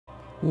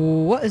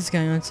What is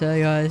going on today,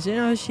 guys?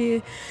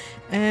 Here,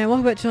 and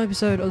welcome back to another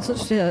episode of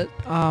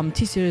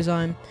TSTO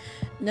Design.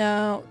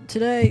 Now,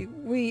 today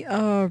we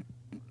are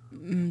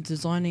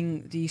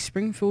designing the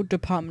Springfield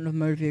Department of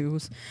Motor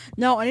Vehicles.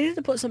 Now, I needed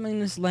to put something in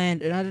this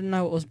land, and I didn't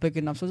know it was big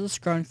enough, so I was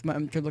just scrolling through my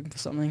inventory looking for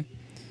something.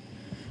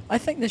 I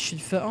think this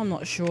should fit, I'm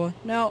not sure.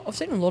 Now, I've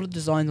seen a lot of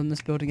designs on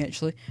this building,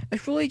 actually.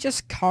 It's really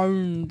just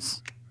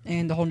cones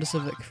and the Honda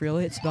Civic,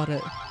 really, it's about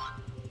it.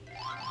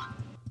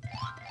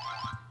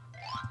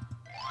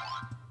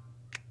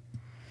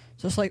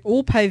 So it's like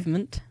all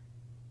pavement.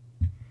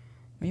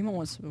 Well, you might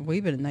want a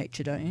wee bit of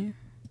nature, don't you?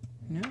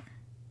 You know?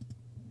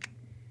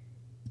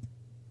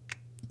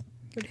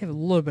 Gotta have a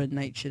little bit of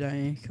nature,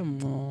 don't you?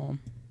 Come on.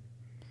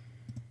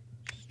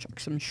 Just chuck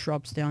some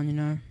shrubs down, you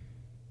know.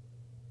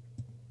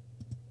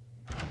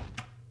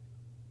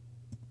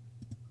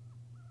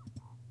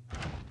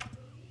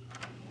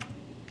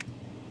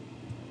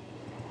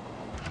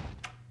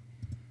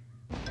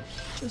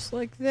 Just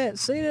like that.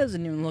 See, it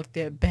doesn't even look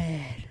that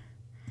bad.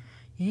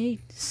 You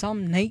need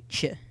some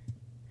nature.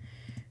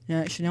 Now,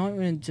 actually, now what I'm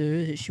going to do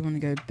is actually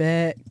want to go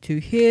back to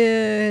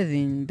here,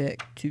 then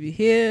back to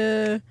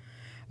here.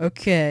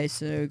 Okay,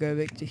 so go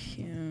back to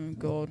here. Oh,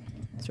 God.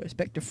 So it's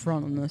back to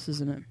front on this,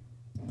 isn't it?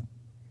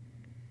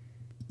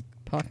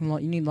 Parking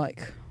lot, you need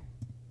like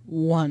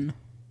one.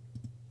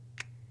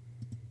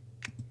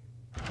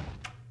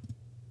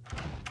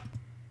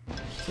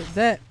 So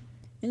that.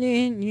 And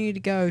then you need to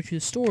go to the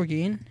store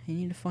again. You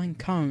need to find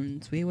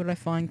cones. Where would I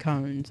find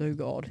cones? Oh,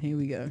 God. Here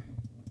we go.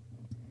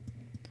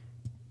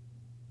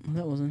 Well,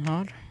 that wasn't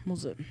hard,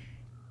 was it?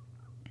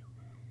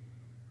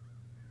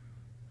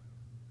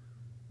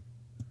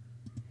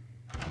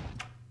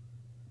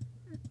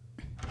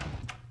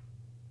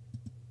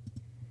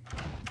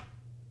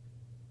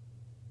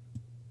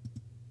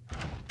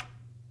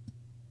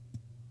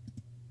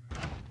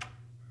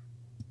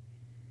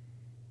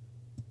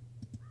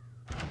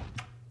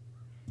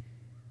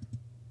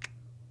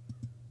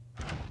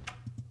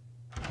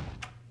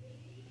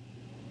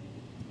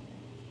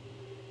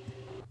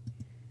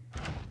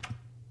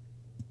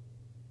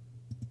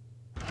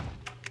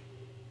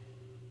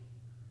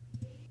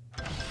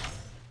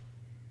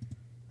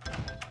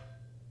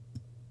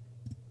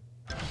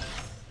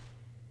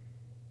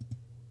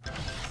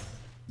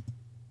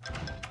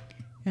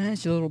 And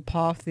there's your little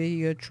path there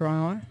you gotta try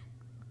on.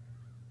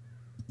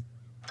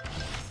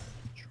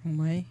 Wrong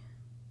way.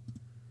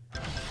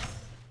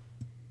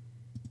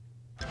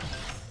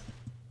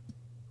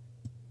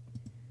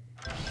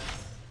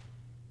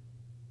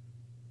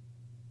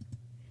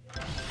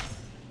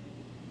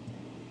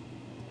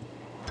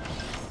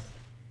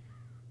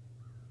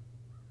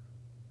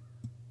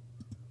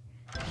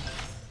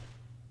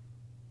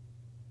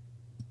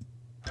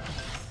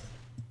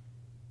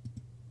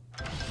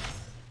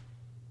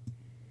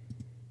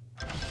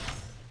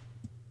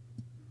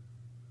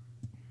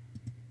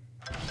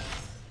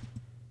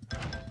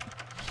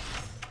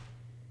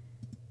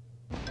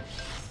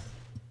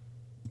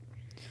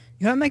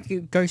 You gotta make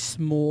it go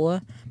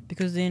smaller,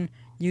 because then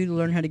you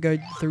learn how to go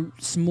through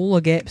smaller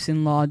gaps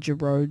in larger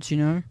roads, you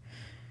know?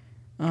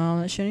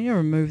 Actually, I need to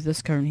remove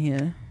this cone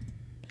here.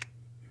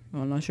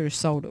 Oh no, I should have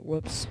sold it,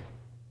 whoops.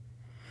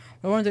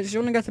 I want to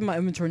go through my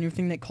inventory and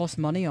everything that costs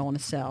money I want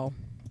to sell,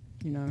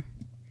 you know?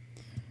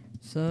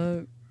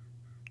 So,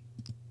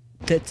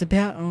 that's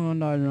about, oh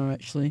no,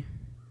 actually.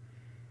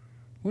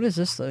 What is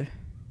this though?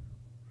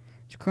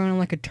 It's kind of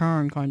like a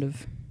turn, kind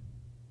of.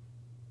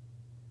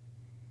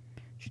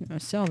 I'll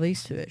sell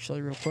these two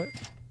actually real quick.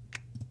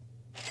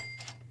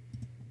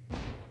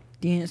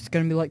 Yeah, it's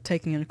going to be like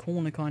taking in a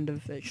corner kind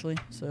of actually.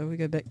 So we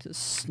go back to the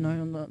snow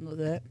and like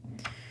that.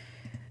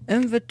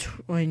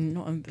 Inventory,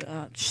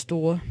 not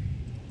store.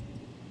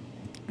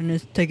 And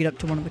just take it up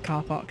to one of the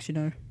car parks, you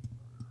know.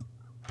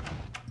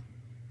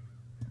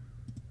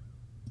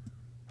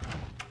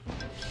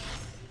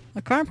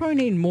 I kind of probably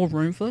need more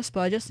room for this, but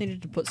I just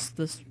needed to put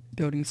this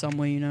building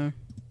somewhere, you know.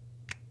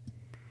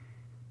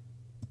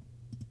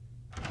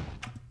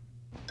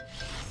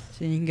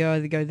 So you can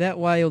either go that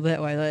way or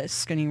that way. That's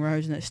skinning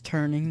roads and that's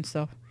turning and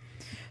stuff.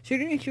 So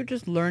you're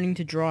just learning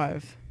to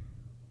drive.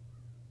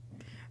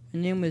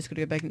 And then we're just going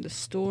to go back into the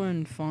store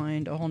and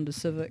find a Honda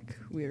Civic.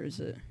 Where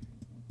is it?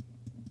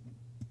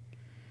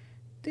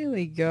 There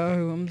we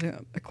go.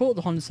 I call it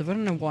the Honda Civic. I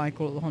don't know why I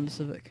call it the Honda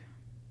Civic.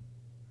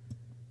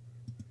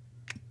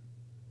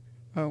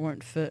 Oh, it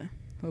won't fit.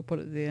 I'll put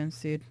it there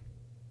instead.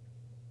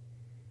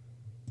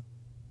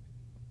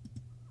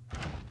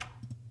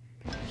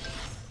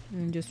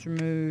 And just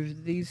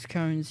remove these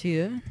cones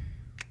here.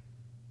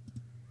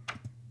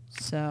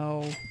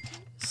 Sell,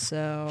 just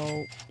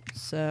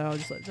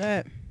like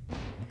that.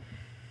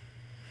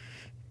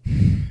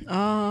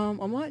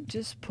 I might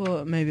just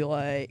put maybe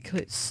like,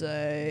 let's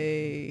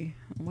say,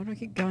 why do I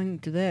keep going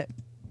to that?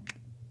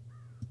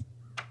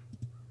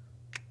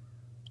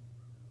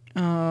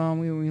 Where are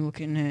we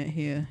looking at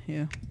here?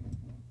 Yeah.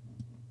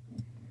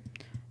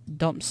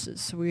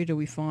 Dumpsters. Where do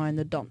we find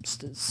the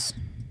dumpsters?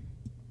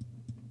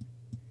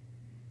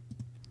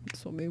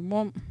 That's what we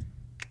want.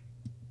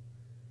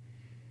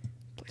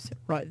 Set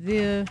right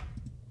there.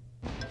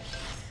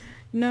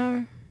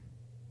 No.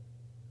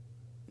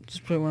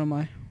 Just put one of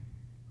my...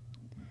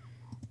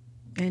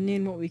 And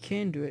then what we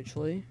can do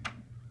actually...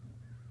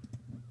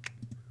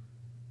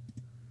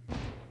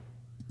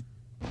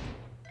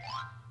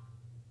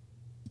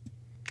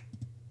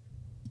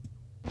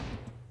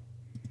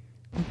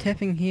 I'm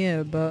tapping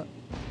here, but...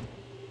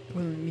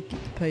 Well, let me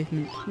get the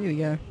pavement. Here we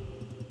go.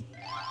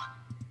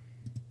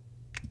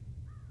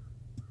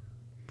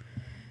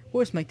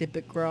 We'll just make that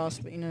bit grass,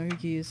 but you know, who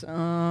cares.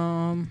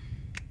 Then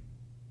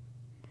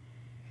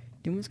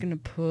we're gonna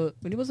put...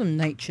 Well, there was some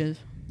nature,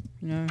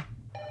 you know.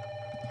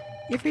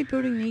 Every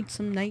building needs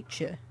some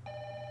nature.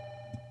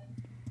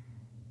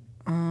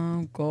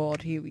 Oh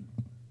god, here we...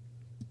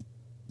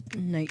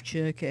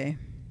 Nature, okay.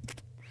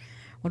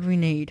 What do we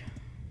need?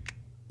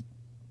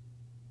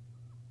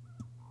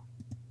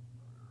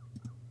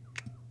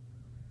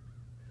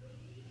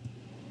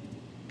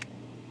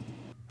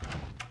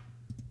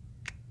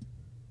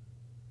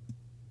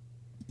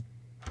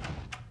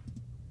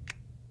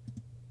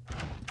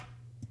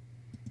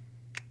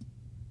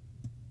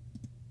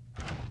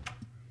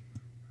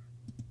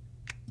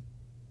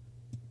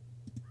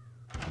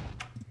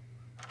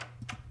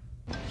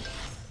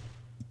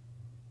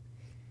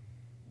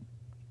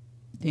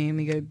 Then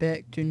we go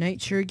back to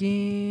nature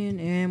again,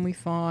 and we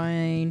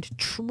find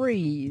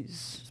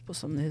trees. Let's put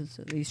some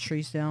of these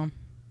trees down.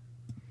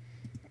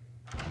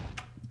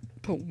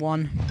 Put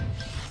one.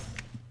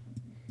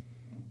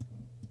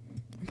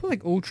 I'll put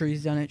like all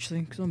trees down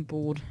actually, because I'm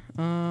bored.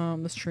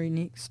 This tree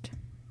next.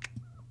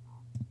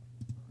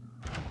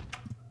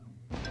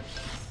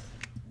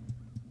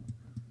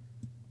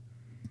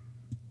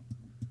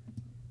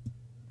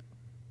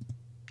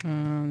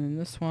 And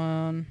this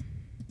one.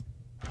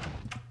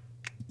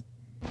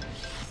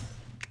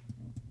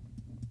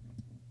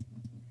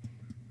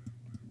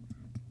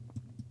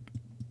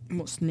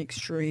 What's the next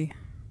tree?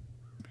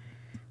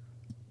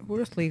 We'll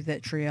just leave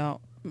that tree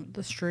out.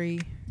 This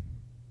tree.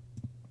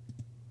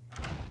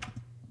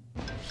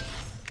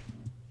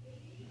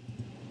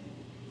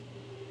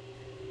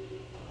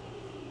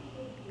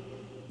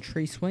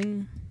 Tree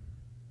swing.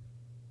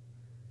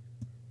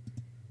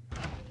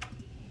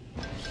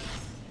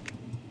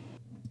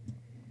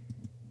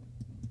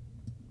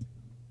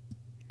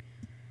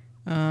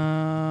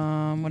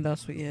 What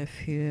else we have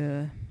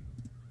here?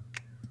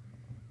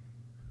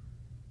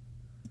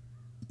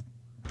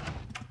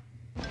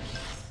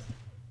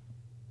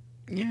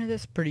 Yeah,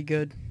 that's pretty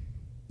good.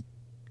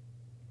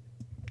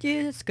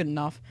 Yeah, that's good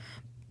enough.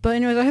 But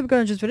anyways, I hope you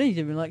guys enjoyed this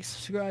video. Like,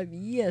 subscribe.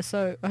 Yeah,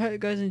 so I hope you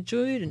guys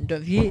enjoyed, and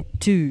don't forget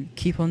to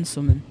keep on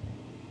swimming.